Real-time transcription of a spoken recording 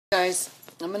Guys,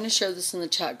 I'm going to share this in the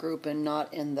chat group and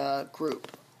not in the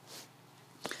group.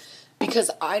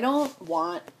 Because I don't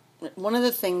want... One of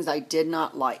the things I did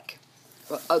not like...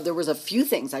 there was a few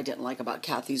things I didn't like about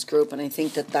Kathy's group, and I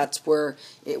think that that's where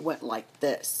it went like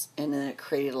this, and then it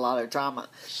created a lot of drama.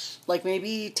 Like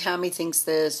maybe Tammy thinks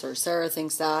this, or Sarah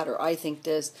thinks that, or I think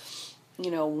this.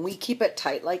 You know, when we keep it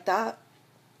tight like that,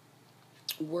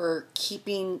 we're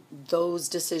keeping those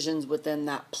decisions within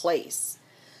that place.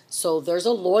 So there's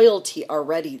a loyalty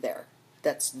already there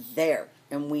that's there,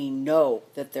 and we know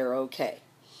that they're okay.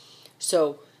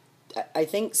 So I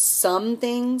think some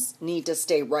things need to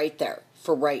stay right there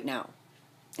for right now.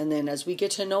 And then as we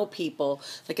get to know people,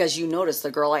 like as you notice, the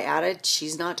girl I added,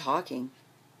 she's not talking.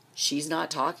 She's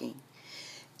not talking.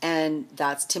 And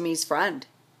that's Timmy's friend.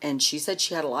 And she said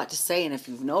she had a lot to say, and if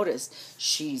you've noticed,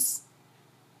 she's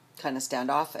kind of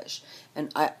standoffish.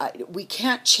 And we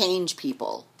can't change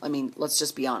people. I mean, let's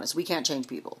just be honest. We can't change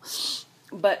people.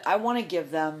 But I want to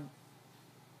give them,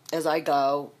 as I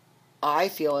go, I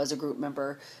feel as a group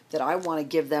member that I want to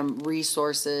give them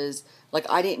resources. Like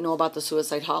I didn't know about the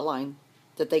suicide hotline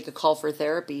that they could call for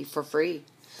therapy for free.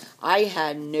 I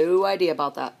had no idea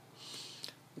about that.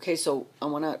 Okay, so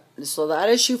so that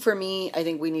issue for me, I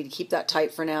think we need to keep that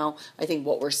tight for now. I think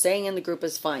what we're saying in the group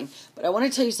is fine. But I want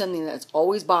to tell you something that's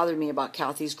always bothered me about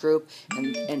Kathy's group.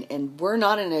 And we're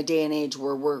not in a day and age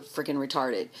where we're freaking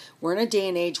retarded. We're in a day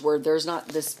and age where there's not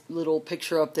this little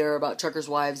picture up there about truckers'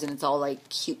 wives and it's all like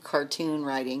cute cartoon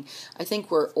writing. I think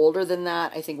we're older than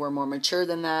that. I think we're more mature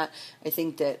than that. I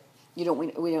think that we don't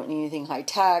need anything high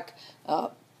tech.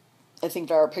 I think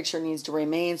that our picture needs to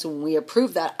remain. So when we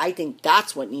approve that, I think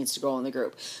that's what needs to go in the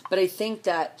group. But I think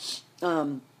that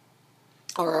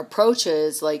our approach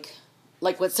is like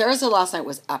what Sarah said last night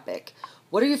was epic.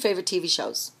 What are your favorite TV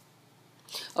shows?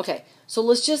 Okay, so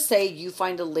let's just say you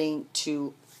find a link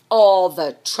to all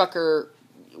the trucker,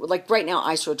 like right now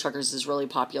Ice Road Truckers is really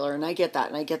popular, and I get that,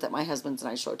 and I get that my husband's an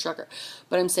Ice Road Trucker.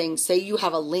 But I'm saying, say you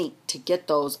have a link to get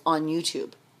those on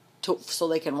YouTube so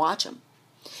they can watch them,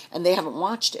 and they haven't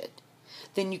watched it.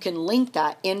 Then you can link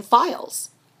that in files.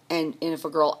 And if a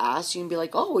girl asks, you can be like,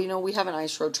 oh, we have an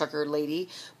Ice Road Trucker lady.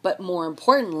 But more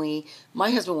importantly,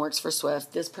 my husband works for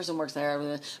Swift. This person works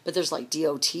there. But there's like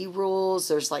DOT rules.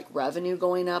 There's like revenue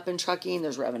going up in trucking.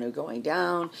 There's revenue going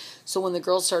down. So when the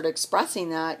girls start expressing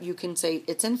that, you can say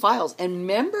it's in files. And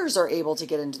members are able to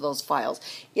get into those files.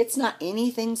 It's not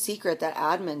anything secret that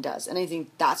admin does. And I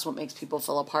think that's what makes people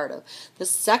feel a part of. The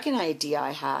second idea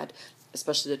I had,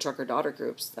 especially the trucker daughter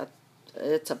groups,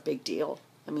 it's a big deal.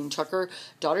 I mean, trucker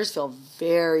daughters feel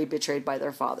very betrayed by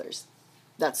their fathers.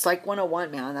 That's like 101,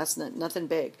 man. That's nothing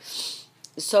big.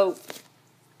 So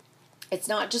it's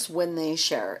not just when they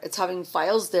share. It's having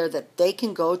files there that they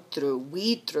can go through,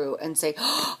 weed through, and say,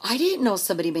 oh, I didn't know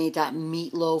somebody made that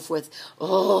meatloaf with,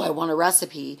 I want a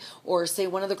recipe. Or say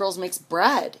one of the girls makes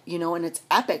bread, and it's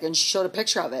epic, and she showed a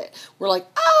picture of it. We're like,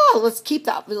 let's keep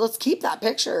that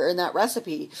picture and that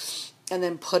recipe. And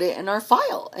then put it in our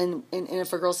file. And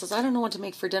if a girl says, I don't know what to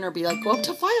make for dinner, be like, go up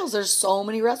to files. There's so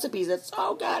many recipes. It's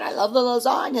so good. I love the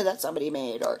lasagna that somebody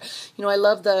made. Or, I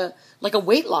love a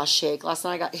weight loss shake. Last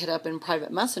night I got hit up in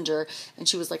private messenger. And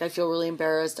she was like, I feel really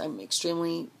embarrassed. I'm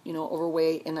extremely,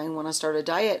 overweight. And I want to start a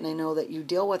diet. And I know that you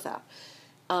deal with that.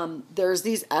 There's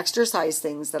these exercise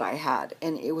things that I had,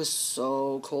 and it was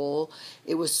so cool.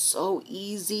 It was so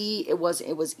easy. It was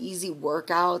easy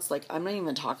workouts. Like, I'm not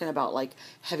even talking about like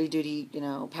heavy duty,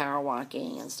 power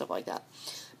walking and stuff like that.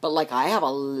 But like, I have a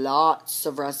lots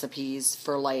of recipes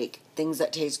for like things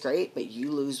that taste great, but you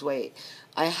lose weight.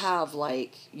 I have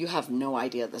you have no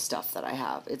idea the stuff that I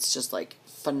have. It's just like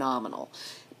phenomenal.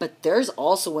 But there's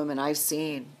also women I've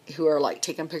seen who are like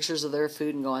taking pictures of their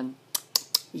food and going,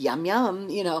 yum, yum,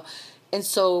 And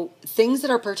so things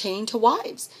that are pertaining to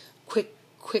wives,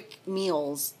 quick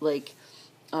meals, like,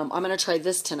 I'm going to try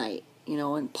this tonight,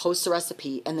 and post the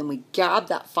recipe. And then we grab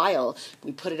that file,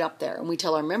 we put it up there, and we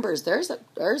tell our members, there's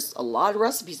a lot of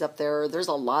recipes up there, or there's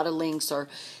a lot of links, or,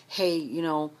 hey,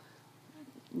 you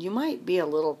might be a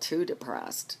little too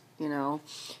depressed,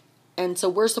 And so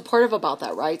we're supportive about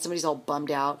that, right? Somebody's all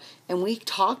bummed out, and we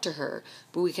talk to her,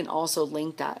 but we can also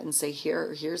link that and say,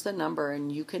 here's the number,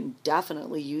 and you can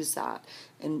definitely use that.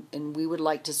 And we would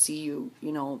like to see you,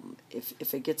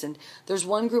 if it gets in. There's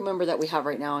one group member that we have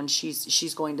right now, and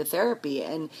she's going to therapy,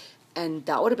 and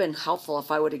that would have been helpful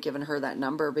if I would have given her that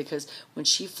number, because when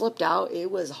she flipped out, it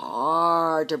was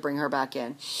hard to bring her back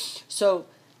in. So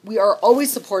we are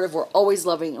always supportive, we're always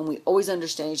loving, and we always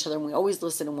understand each other, and we always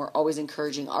listen, and we're always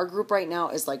encouraging. Our group right now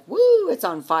is like, woo, it's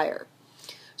on fire.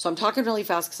 So I'm talking really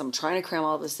fast because I'm trying to cram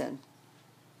all this in.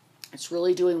 It's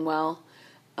really doing well.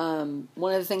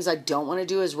 One of the things I don't want to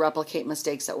do is replicate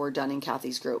mistakes that were done in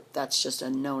Kathy's group. That's just a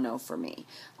no-no for me.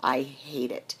 I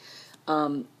hate it.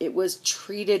 It was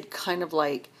treated kind of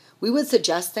like we would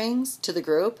suggest things to the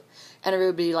group and everybody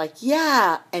would be like,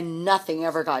 yeah, and nothing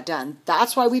ever got done.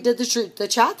 That's why we did the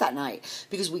chat that night,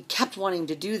 because we kept wanting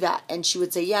to do that. And she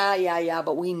would say, yeah,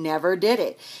 but we never did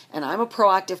it. And I'm a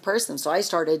proactive person, so I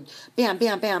started bam,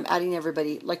 bam, bam, adding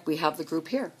everybody like we have the group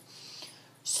here.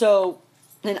 So,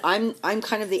 and I'm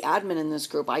kind of the admin in this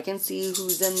group. I can see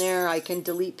who's in there. I can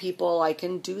delete people. I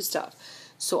can do stuff.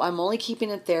 So I'm only keeping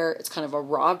it there. It's kind of a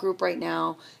raw group right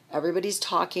now. Everybody's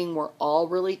talking. We're all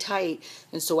really tight.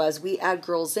 And so as we add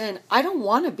girls in, I don't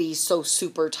want to be so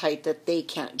super tight that they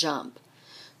can't jump.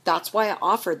 That's why I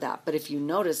offered that. But if you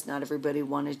notice, not everybody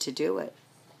wanted to do it.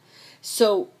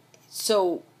 So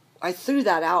I threw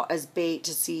that out as bait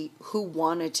to see who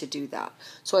wanted to do that.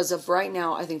 So as of right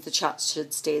now, I think the chat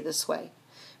should stay this way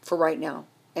for right now.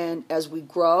 And as we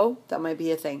grow, that might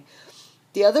be a thing.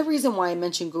 The other reason why I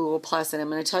mentioned Google Plus, and I'm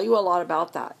going to tell you a lot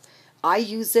about that. I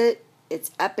use it. It's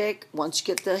epic. Once you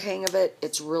get the hang of it,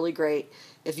 it's really great.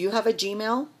 If you have a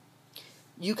Gmail,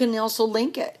 you can also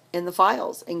link it in the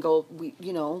files and go,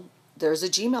 there's a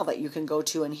Gmail that you can go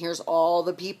to, and here's all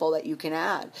the people that you can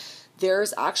add.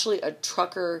 There's actually a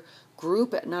trucker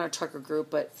group, not a trucker group,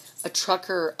 but a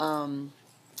trucker,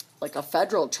 like a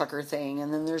federal trucker thing.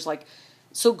 And then there's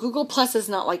so Google Plus is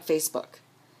not like Facebook.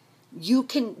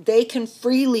 They can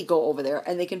freely go over there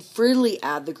and they can freely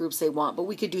add the groups they want, but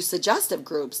we could do suggestive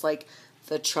groups like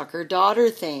the trucker daughter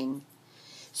thing.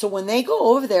 So when they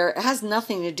go over there, it has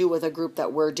nothing to do with a group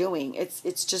that we're doing.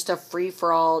 It's just a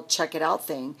free-for-all, check it out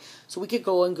thing. So we could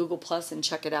go in Google Plus and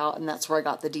check it out, and that's where I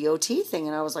got the DOT thing.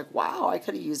 And I was like, wow, I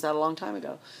could have used that a long time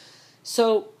ago.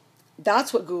 So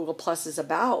that's what Google Plus is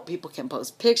about. People can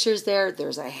post pictures there.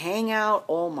 There's a hangout.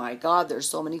 Oh my God, there's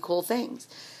so many cool things.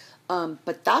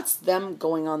 But that's them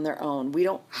going on their own. We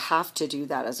don't have to do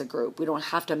that as a group. We don't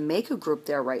have to make a group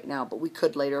there right now, but we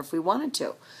could later if we wanted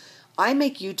to. I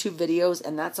make YouTube videos,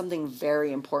 and that's something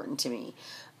very important to me.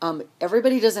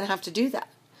 Everybody doesn't have to do that.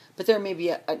 But there may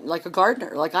be like a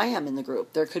gardener, like I am in the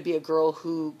group. There could be a girl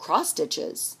who cross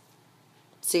stitches.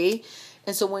 See?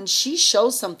 And so when she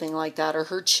shows something like that, or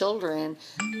her children,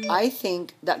 I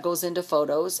think that goes into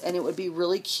photos, and it would be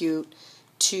really cute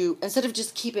to, instead of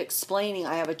just keep explaining,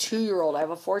 I have a 2-year-old, I have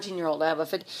a 14-year-old, I have a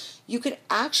 50, you could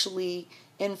actually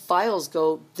in files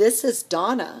go, this is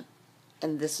Donna,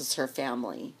 and this is her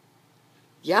family.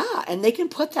 Yeah, and they can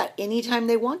put that anytime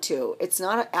they want to. It's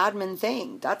not an admin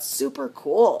thing. That's super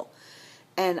cool.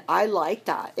 And I like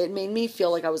that. It made me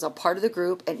feel like I was a part of the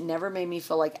group. It never made me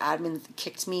feel like admin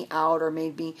kicked me out or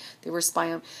they were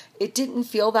spying on. It didn't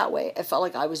feel that way. It felt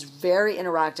like I was very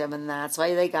interactive, and that's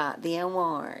why they got the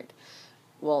award.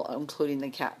 Well, including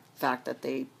the fact that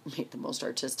they make the most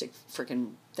artistic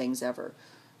freaking things ever.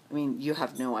 I mean, you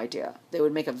have no idea. They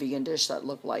would make a vegan dish that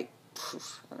looked like,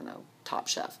 I don't know, Top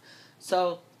Chef.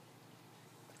 So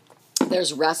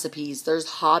there's recipes, there's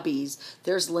hobbies,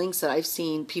 there's links that I've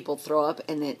seen people throw up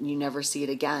and then you never see it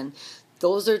again.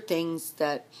 Those are things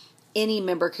that any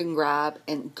member can grab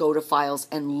and go to files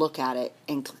and look at it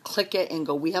and click it and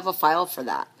go, we have a file for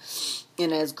that.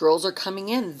 And as girls are coming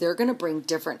in, they're going to bring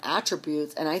different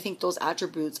attributes, and I think those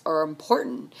attributes are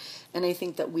important. And I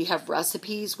think that we have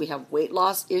recipes, we have weight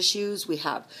loss issues, we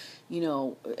have,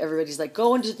 everybody's like,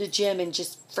 go into the gym and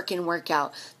just freaking work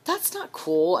out. That's not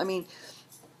cool. I mean,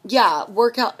 yeah,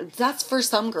 workout, that's for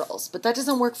some girls, but that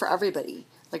doesn't work for everybody.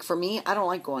 Like for me, I don't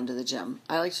like going to the gym.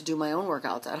 I like to do my own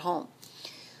workouts at home.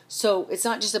 So it's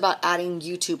not just about adding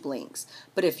YouTube links.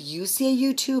 But if you see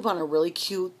a YouTube on a really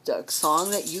cute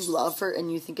song that you love and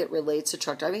you think it relates to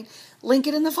truck driving, link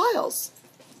it in the files.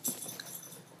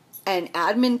 And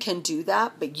admin can do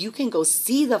that, but you can go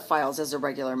see the files as a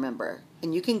regular member.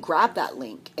 And you can grab that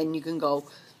link and you can go,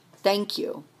 thank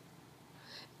you.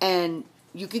 And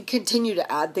you can continue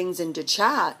to add things into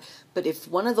chat, but if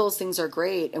one of those things are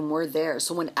great and we're there,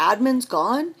 so when admin's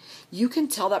gone, you can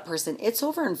tell that person, it's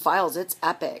over in files, it's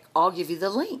epic. I'll give you the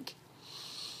link.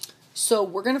 So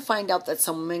we're going to find out that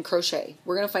some women crochet.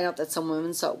 We're going to find out that some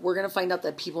women sew. We're going to find out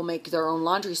that people make their own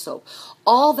laundry soap.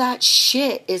 All that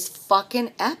shit is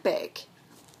fucking epic.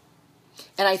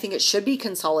 And I think it should be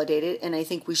consolidated, and I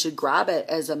think we should grab it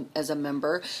as a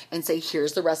member and say,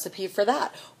 here's the recipe for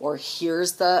that. Or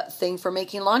here's the thing for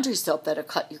making laundry soap that'll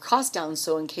cut your cost down,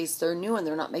 so in case they're new and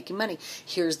they're not making money,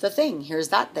 here's the thing, here's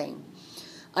that thing.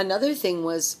 Another thing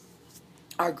was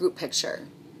our group picture.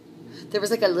 there was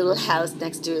like a little house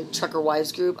next to Trucker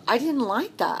Wives group. I didn't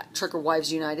like that, Trucker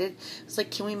Wives United. It's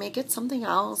like, can we make it something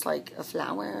else, like a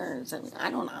flower or something? I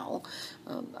don't know.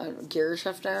 A gear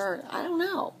shifter? I don't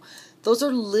know. Those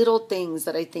are little things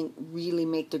that I think really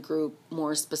make the group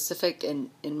more specific and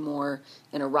more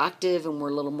interactive, and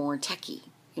we're a little more techie,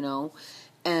 you know?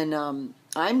 And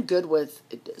I'm good with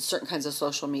certain kinds of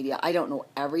social media. I don't know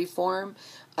every form.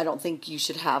 I don't think you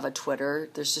should have a Twitter.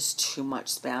 There's just too much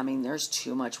spamming. There's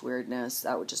too much weirdness.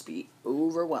 That would just be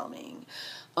overwhelming.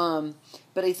 But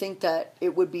I think that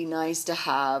it would be nice to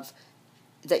have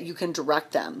that you can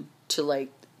direct them to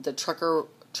like the Trucker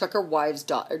Wives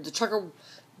the Trucker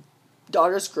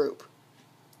Daughters group.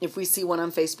 If we see one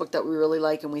on Facebook that we really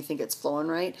like and we think it's flowing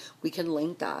right, we can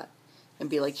link that and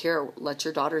be like, here, let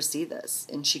your daughter see this.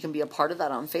 And she can be a part of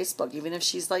that on Facebook, even if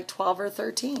she's like 12 or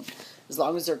 13. As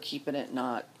long as they're keeping it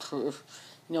not, you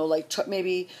know, like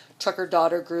maybe trucker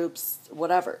daughter groups,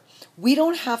 whatever. We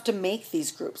don't have to make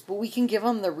these groups, but we can give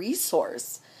them the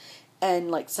resource. And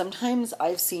like sometimes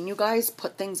I've seen you guys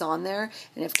put things on there,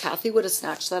 and if Kathy would have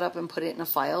snatched that up and put it in a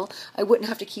file, I wouldn't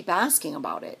have to keep asking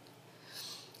about it.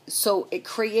 So it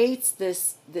creates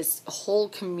this whole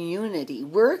community.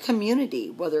 We're a community,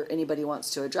 whether anybody wants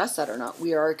to address that or not.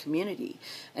 We are a community.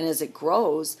 And as it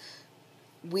grows,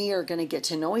 we are going to get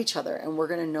to know each other. And we're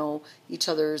going to know each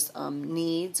other's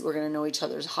needs. We're going to know each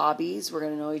other's hobbies. We're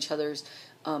going to know each other's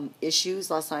issues.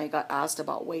 Last night I got asked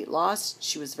about weight loss.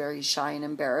 She was very shy and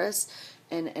embarrassed.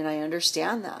 And I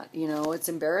understand that. You know, it's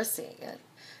embarrassing.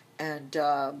 And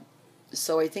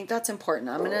so I think that's important.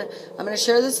 I'm gonna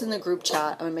share this in the group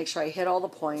chat. I'm gonna make sure I hit all the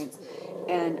points.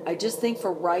 And I just think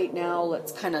for right now,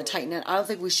 let's kind of tighten it. I don't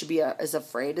think we should be as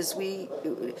afraid as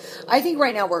I think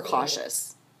right now we're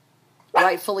cautious.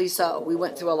 Rightfully so. We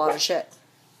went through a lot of shit.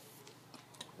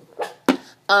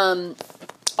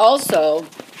 Also,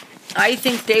 I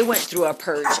think they went through a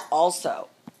purge also.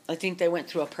 I think they went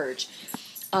through a purge.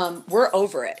 We're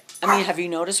over it. I mean, have you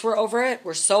noticed we're over it?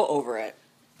 We're so over it.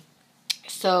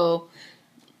 So,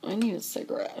 I need a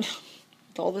cigarette.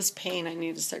 With all this pain, I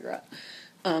need a cigarette.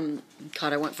 God,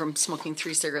 I went from smoking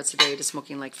 3 cigarettes a day to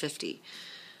smoking like 50.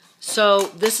 So,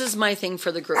 this is my thing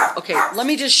for the group. Okay, let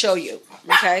me just show you.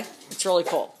 Okay? It's really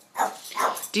cool.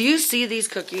 Do you see these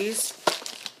cookies?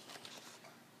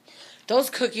 Those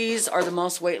cookies are the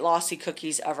most weight lossy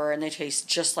cookies ever, and they taste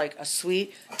just like a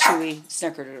sweet, chewy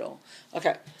snickerdoodle.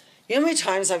 Okay. You know how many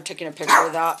times I've taken a picture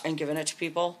of that and given it to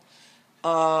people?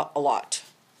 A lot.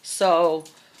 So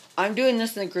I'm doing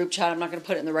this in the group chat. I'm not going to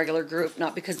put it in the regular group,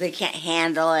 not because they can't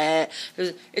handle it.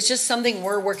 It's just something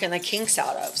we're working the kinks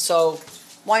out of. So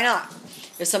why not?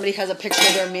 If somebody has a picture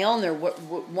of their meal and they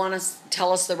want to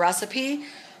tell us the recipe,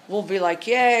 we'll be like,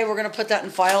 yay, we're going to put that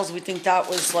in files. We think that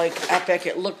was like epic.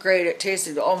 It looked great. It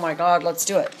tasted, oh my God, let's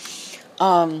do it.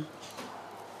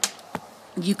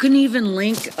 You can even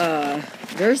link,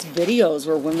 there's videos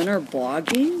where women are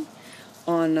blogging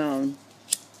on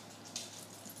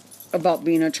about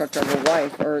being a truck driver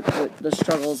wife, or the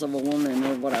struggles of a woman,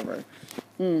 or whatever.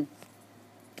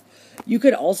 You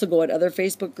could also go at other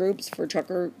Facebook groups for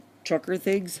trucker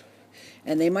things,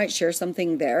 and they might share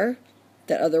something there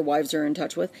that other wives are in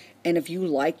touch with. And if you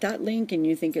like that link and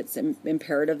you think it's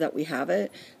imperative that we have it,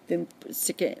 then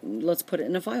stick it. Let's put it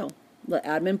in a file. Let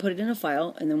admin put it in a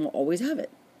file, and then we'll always have it.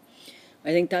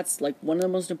 I think that's like one of the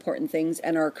most important things,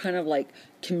 and our kind of like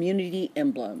community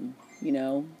emblem, you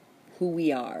know, who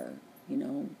we are, you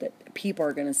know, that people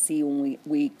are going to see when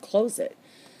we close it.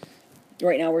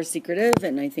 Right now we're secretive,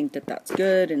 and I think that that's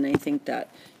good, and I think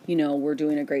that, you know, we're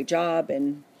doing a great job,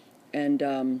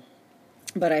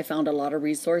 but I found a lot of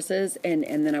resources, and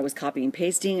then I was copying and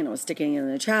pasting, and I was sticking it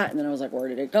in the chat, and then I was like, where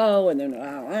did it go? And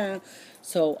then,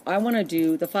 So I want to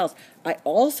do the files. I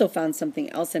also found something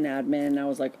else in admin, and I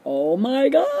was like, oh my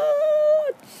God!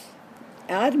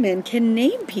 Admin can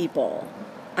name people.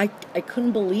 I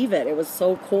couldn't believe it. It was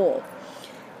so cool.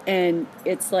 And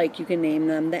it's like you can name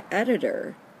them the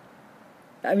editor.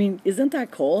 I mean, isn't that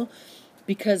cool?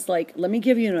 Because, like, let me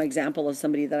give you an example of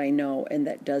somebody that I know and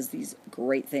that does these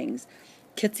great things.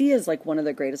 Kitsy is like one of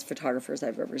the greatest photographers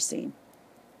I've ever seen.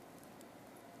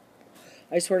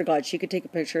 I swear to God, she could take a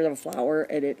picture of a flower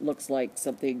and it looks like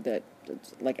something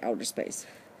that's like outer space.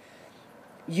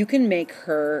 You can make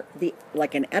her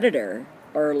like an editor,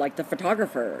 or like the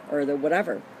photographer, or the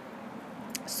whatever.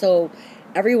 So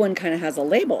everyone kind of has a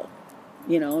label,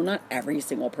 you know, not every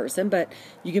single person, but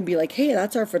you can be like, hey,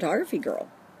 that's our photography girl.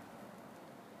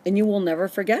 And you will never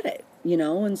forget it, you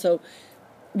know. And so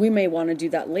we may want to do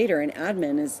that later. And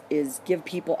admin is give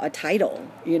people a title,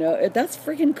 you know. That's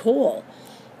freaking cool.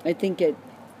 I think it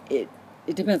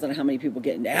it depends on how many people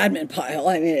get into admin pile.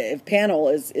 I mean, if panel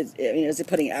is it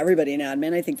putting everybody in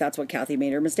admin? I think that's what Kathy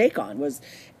made her mistake on, was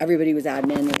everybody was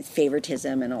admin, and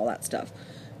favoritism and all that stuff.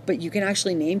 But you can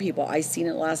actually name people. I seen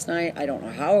it last night. I don't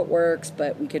know how it works,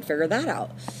 but we could figure that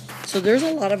out. So there's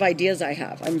a lot of ideas I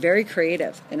have. I'm very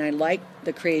creative, and I like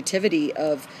the creativity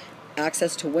of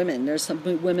access to women. There's some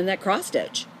women that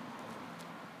cross-stitch.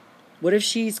 What if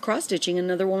she's cross-stitching and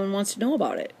another woman wants to know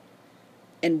about it?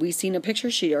 And we seen a picture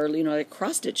a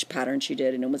cross-stitch pattern she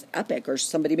did, and it was epic. Or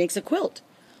somebody makes a quilt,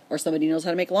 or somebody knows how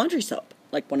to make laundry soap,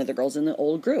 like one of the girls in the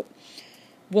old group.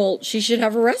 Well, she should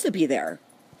have a recipe there.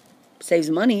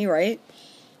 Saves money, right?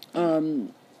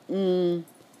 What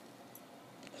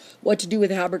to do with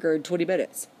hamburger in 20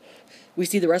 minutes. We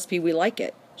see the recipe, we like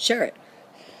it. Share it.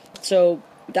 So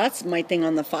that's my thing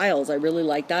on the files. I really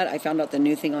like that. I found out the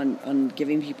new thing on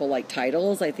giving people like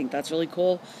titles. I think that's really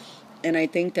cool. And I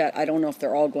think that, I don't know if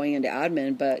they're all going into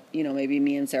admin, but, maybe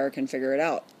me and Sarah can figure it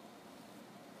out.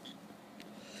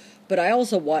 But I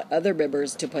also want other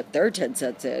members to put their 10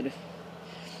 cents in.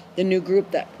 The new girl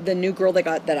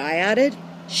that I added,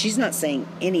 she's not saying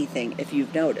anything, if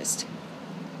you've noticed.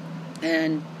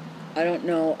 And I don't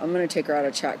know, I'm going to take her out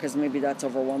of chat because maybe that's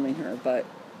overwhelming her, but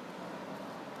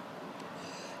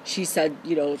she said,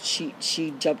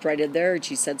 she jumped right in there and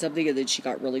she said something and then she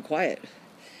got really quiet.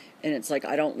 And it's like,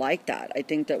 I don't like that. I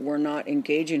think that we're not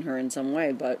engaging her in some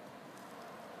way, but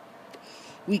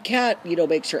we can't,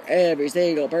 make sure every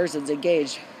single person's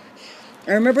engaged.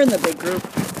 I remember in the big group,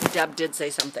 Deb did say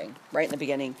something right in the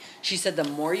beginning. She said, the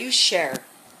more you share,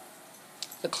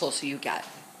 the closer you get.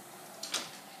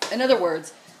 In other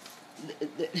words,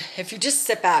 if you just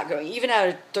sit back, going, even out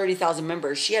of 30,000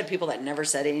 members, she had people that never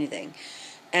said anything.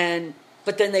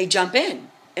 But then they jump in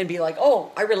and be like,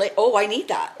 oh, I need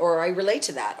that, or I relate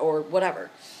to that, or whatever.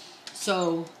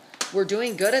 So we're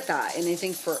doing good at that. And I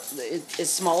think for as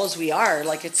small as we are,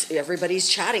 like, it's everybody's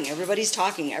chatting, everybody's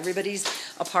talking, everybody's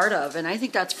a part of. And I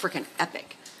think that's freaking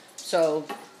epic. So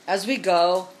as we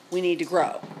go, we need to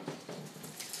grow.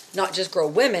 Not just grow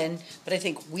women, but I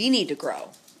think we need to grow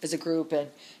as a group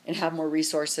and have more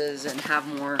resources and have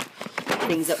more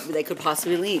things that they could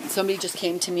possibly need. Somebody just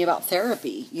came to me about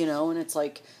therapy, and it's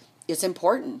like, it's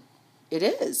important. It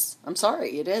is. I'm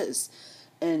sorry, it is.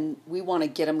 And we want to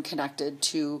get them connected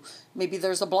to, maybe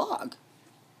there's a blog.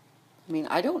 I mean,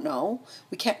 I don't know.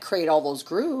 We can't create all those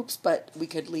groups, but we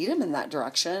could lead them in that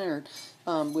direction,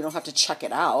 or we don't have to check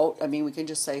it out. I mean, we can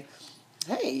just say,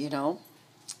 hey,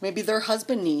 maybe their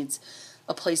husband needs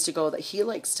a place to go that he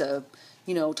likes to,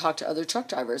 talk to other truck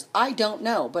drivers. I don't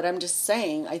know, but I'm just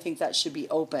saying, I think that should be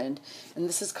opened. And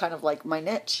this is kind of like my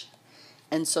niche.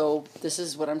 And so this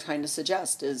is what I'm trying to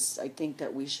suggest, is I think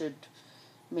that we should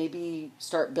maybe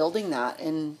start building that.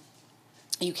 And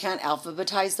you can't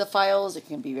alphabetize the files. It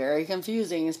can be very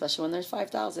confusing, especially when there's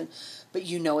 5,000. But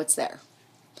it's there.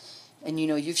 And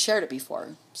you've shared it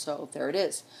before. So there it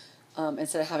is.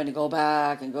 Instead of having to go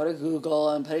back and go to Google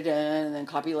and put it in and then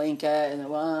copy link it and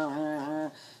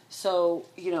then so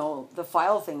the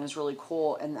file thing is really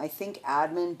cool, and I think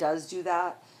admin does do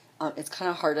that. It's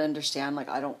kind of hard to understand. Like,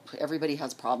 everybody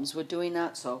has problems with doing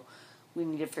that, so we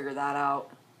need to figure that out.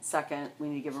 Second, we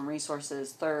need to give them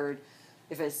resources. Third,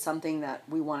 if it's something that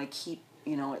we want to keep,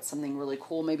 it's something really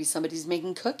cool. Maybe somebody's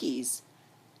making cookies.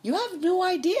 You have no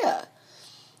idea.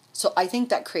 So I think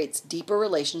that creates deeper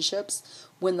relationships.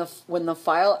 When the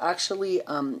file actually,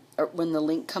 or when the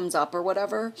link comes up or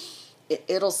whatever,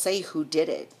 it'll say who did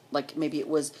it. Like, maybe it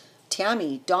was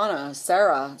Tammy, Donna,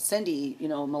 Sarah, Cindy,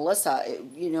 Melissa,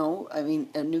 I mean,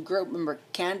 a new group member,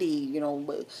 Candy,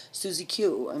 Susie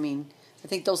Q. I mean, I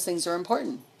think those things are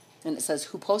important. And it says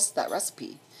who posted that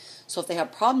recipe. So if they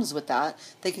have problems with that,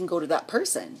 they can go to that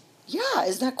person. Yeah,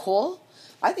 isn't that cool?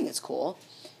 I think it's cool.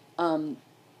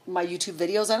 My YouTube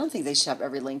videos, I don't think they should have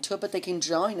every link to it, but they can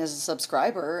join as a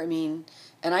subscriber. I mean,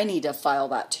 and I need to file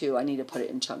that too. I need to put it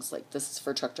in chunks, like, this is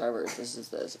for truck drivers, this is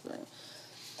this.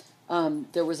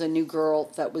 There was a new girl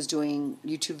that was doing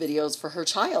YouTube videos for her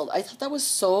child. I thought that was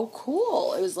so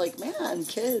cool. It was like, man,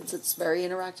 kids, it's very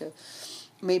interactive.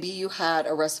 Maybe you had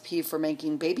a recipe for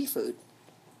making baby food.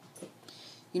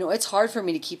 It's hard for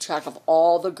me to keep track of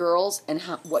all the girls and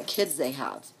what kids they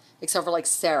have. Except for, like,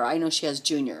 Sarah. I know she has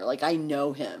Junior. Like, I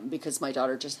know him because my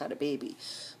daughter just had a baby.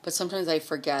 But sometimes I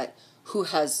forget who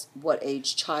has what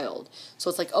age child. So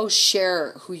it's like, oh,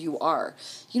 share who you are.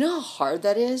 You know how hard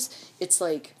that is? It's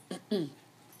like,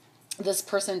 this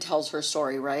person tells her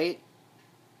story, right?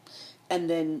 And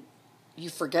then you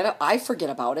forget it. I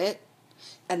forget about it.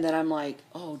 And then I'm like,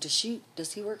 oh, does he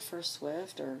work for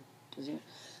Swift, or does he?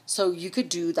 So you could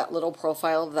do that little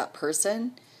profile of that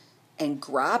person and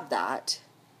grab that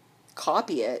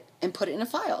copy it and put it in a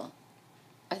file.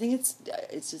 I think it's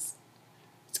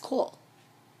cool.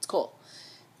 It's cool.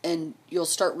 And you'll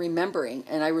start remembering.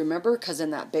 And I remember because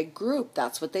in that big group,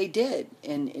 that's what they did.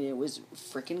 And it was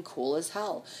freaking cool as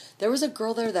hell. There was a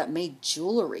girl there that made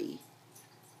jewelry.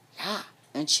 Yeah.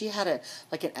 And she had an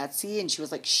Etsy, and she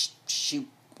was like, she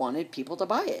wanted people to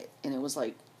buy it. And it was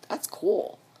like, that's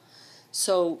cool.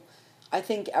 So I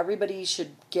think everybody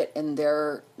should get in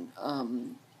their,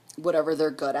 whatever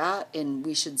they're good at, and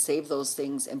we should save those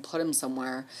things and put them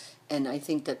somewhere. And I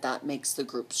think that makes the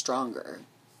group stronger.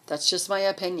 That's just my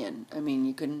opinion. I mean,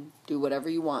 you can do whatever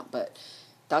you want, but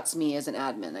that's me as an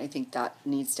admin. I think that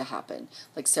needs to happen.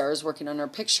 Like Sarah's working on her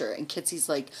picture, and Kitsy's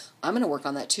like, I'm going to work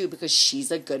on that too because she's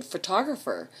a good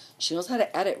photographer. She knows how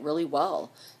to edit really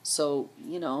well. So,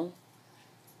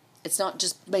 it's not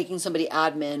just making somebody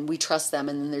admin, we trust them,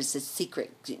 and then there's this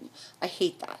secret. I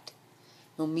hate that.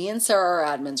 Me and Sarah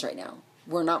are admins right now.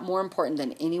 We're not more important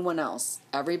than anyone else.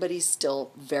 Everybody's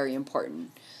still very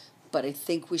important. But I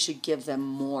think we should give them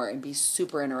more and be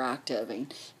super interactive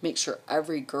and make sure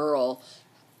every girl,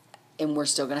 and we're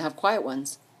still going to have quiet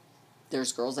ones.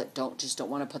 There's girls that don't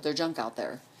want to put their junk out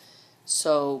there.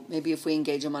 So maybe if we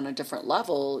engage them on a different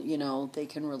level, they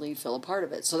can really feel a part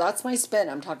of it. So that's my spin.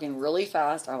 I'm talking really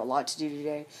fast. I have a lot to do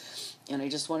today. And I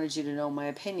just wanted you to know my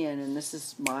opinion. And this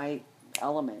is my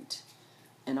element.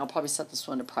 And I'll probably set this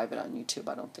one to private on YouTube.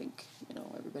 I don't think,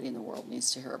 everybody in the world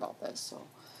needs to hear about this. So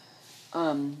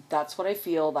that's what I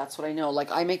feel. That's what I know.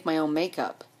 Like, I make my own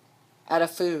makeup out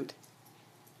of food.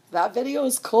 That video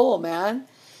is cool, man.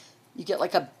 You get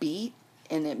like a beet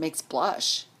and it makes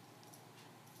blush.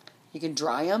 You can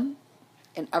dry them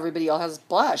and everybody else has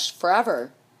blush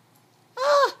forever.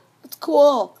 That's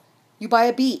cool. You buy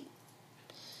a beet.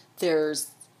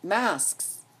 There's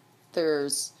masks.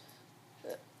 There's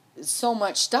so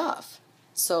much stuff.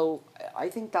 So I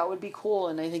think that would be cool,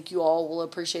 and I think you all will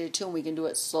appreciate it too, and we can do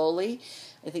it slowly.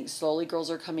 I think slowly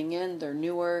girls are coming in. They're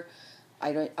newer.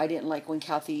 I didn't like when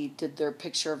Kathy did their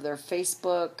picture of their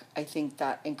Facebook. I think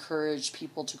that encouraged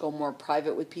people to go more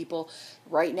private with people.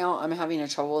 Right now I'm having a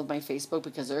trouble with my Facebook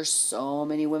because there's so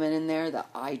many women in there that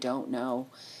I don't know.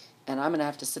 And I'm going to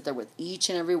have to sit there with each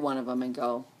and every one of them and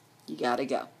go, you got to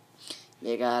go.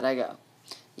 You got to go.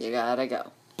 You got to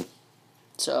go.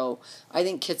 So I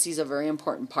think Kitsy's a very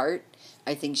important part.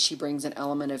 I think she brings an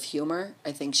element of humor.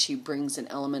 I think she brings an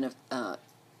element of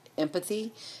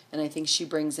empathy. And I think she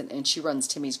brings and she runs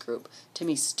Timmy's group.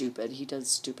 Timmy's stupid. He does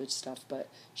stupid stuff, but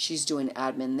she's doing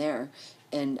admin there.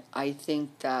 And I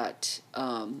think that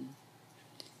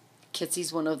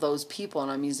Kitsy's one of those people,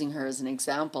 and I'm using her as an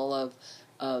example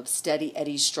of steady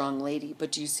Eddie, strong lady.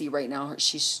 But do you see right now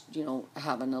she's,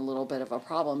 having a little bit of a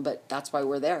problem, but that's why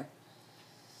we're there.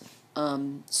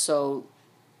 So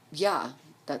yeah,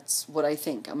 that's what I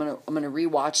think. I'm gonna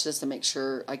rewatch this and make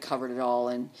sure I covered it all.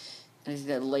 And I think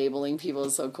that labeling people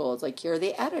is so cool. It's like, you're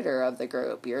the editor of the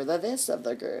group, you're the this of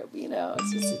the group.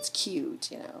 It's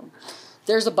cute.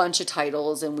 There's a bunch of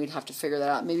titles, and we'd have to figure that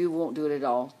out. Maybe we won't do it at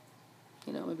all.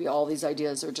 Maybe all these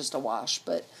ideas are just a wash.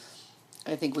 But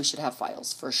I think we should have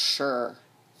files for sure.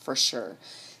 For sure.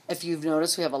 If you've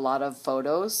noticed, we have a lot of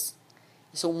photos.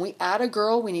 So when we add a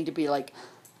girl, we need to be like,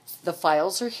 the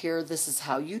files are here. This is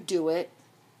how you do it.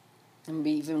 And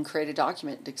we even create a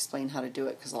document to explain how to do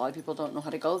it, because a lot of people don't know how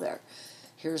to go there.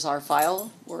 Here's our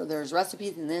file where there's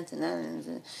recipes and this and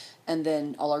that. And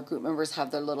then all our group members have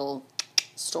their little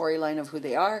storyline of who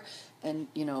they are. And,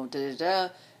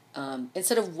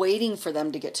 instead of waiting for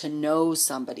them to get to know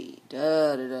somebody.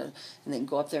 And then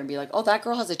go up there and be like, oh, that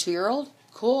girl has a 2-year-old?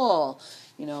 Cool.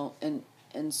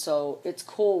 And so it's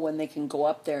cool when they can go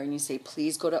up there and you say,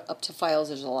 please go up to files.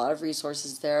 There's a lot of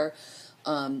resources there.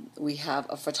 We have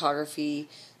a photography,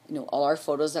 all our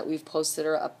photos that we've posted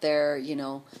are up there.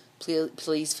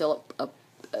 Please feel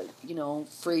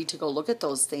free to go look at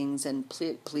those things, and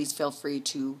please feel free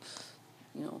to,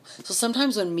 So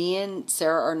sometimes when me and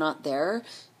Sarah are not there,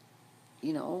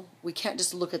 we can't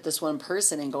just look at this one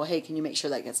person and go, hey, can you make sure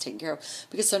that gets taken care of?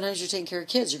 Because sometimes you're taking care of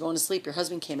kids, you're going to sleep, your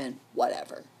husband came in,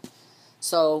 whatever.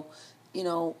 So,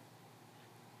 I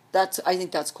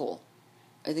think that's cool.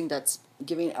 I think that's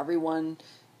giving everyone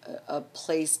a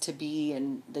place to be,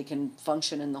 and they can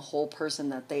function in the whole person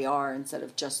that they are instead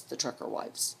of just the trucker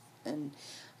wives. And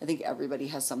I think everybody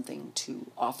has something to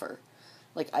offer.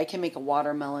 Like, I can make a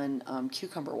watermelon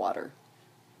cucumber water.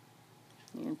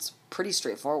 It's pretty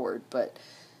straightforward, but,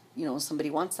 somebody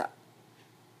wants that.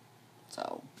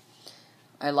 So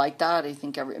I like that. I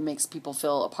think it makes people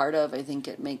feel a part of. I think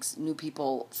it makes new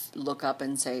people look up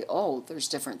and say, oh, there's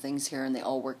different things here, and they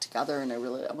all work together, and I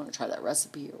want to try that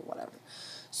recipe or whatever.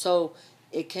 So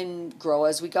it can grow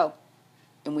as we go.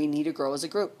 And we need to grow as a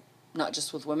group, not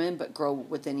just with women, but grow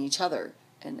within each other.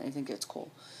 And I think it's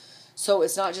cool. So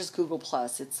it's not just Google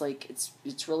Plus. It's like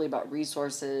it's really about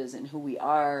resources and who we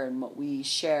are and what we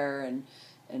share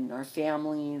and our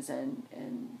families and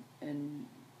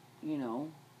you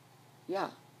know, yeah.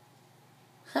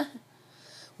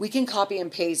 We can copy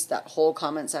and paste that whole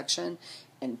comment section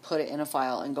and put it in a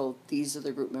file and go, these are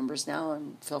the group members now,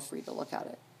 and feel free to look at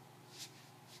it.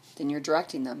 Then you're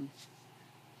directing them.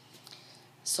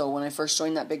 So when I first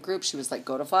joined that big group, she was like,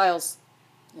 go to files.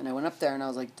 And I went up there and I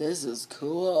was like, this is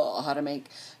cool. How to make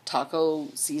taco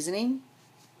seasoning.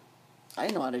 I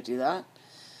didn't know how to do that.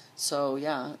 So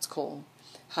yeah, it's cool.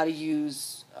 How to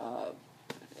use,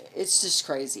 it's just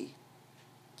crazy.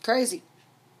 Crazy.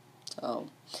 So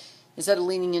instead of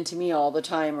leaning into me all the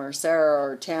time, or Sarah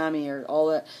or Tammy or all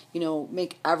that,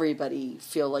 make everybody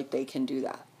feel like they can do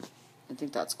that. I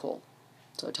think that's cool.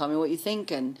 So tell me what you think,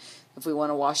 and if we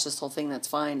want to watch this whole thing, that's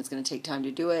fine. It's going to take time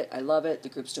to do it. I love it. The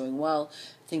group's doing well.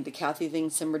 I think the Kathy thing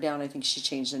simmered down. I think she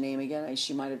changed the name again.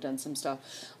 She might have done some stuff.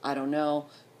 I don't know.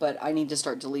 But I need to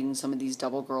start deleting some of these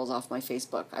double girls off my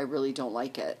Facebook. I really don't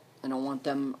like it. I don't want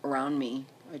them around me.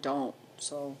 I don't.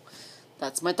 So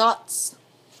that's my thoughts.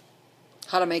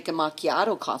 How to make a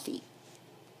macchiato coffee.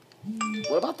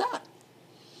 What about that?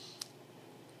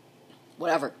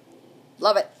 Whatever.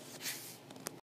 Love it.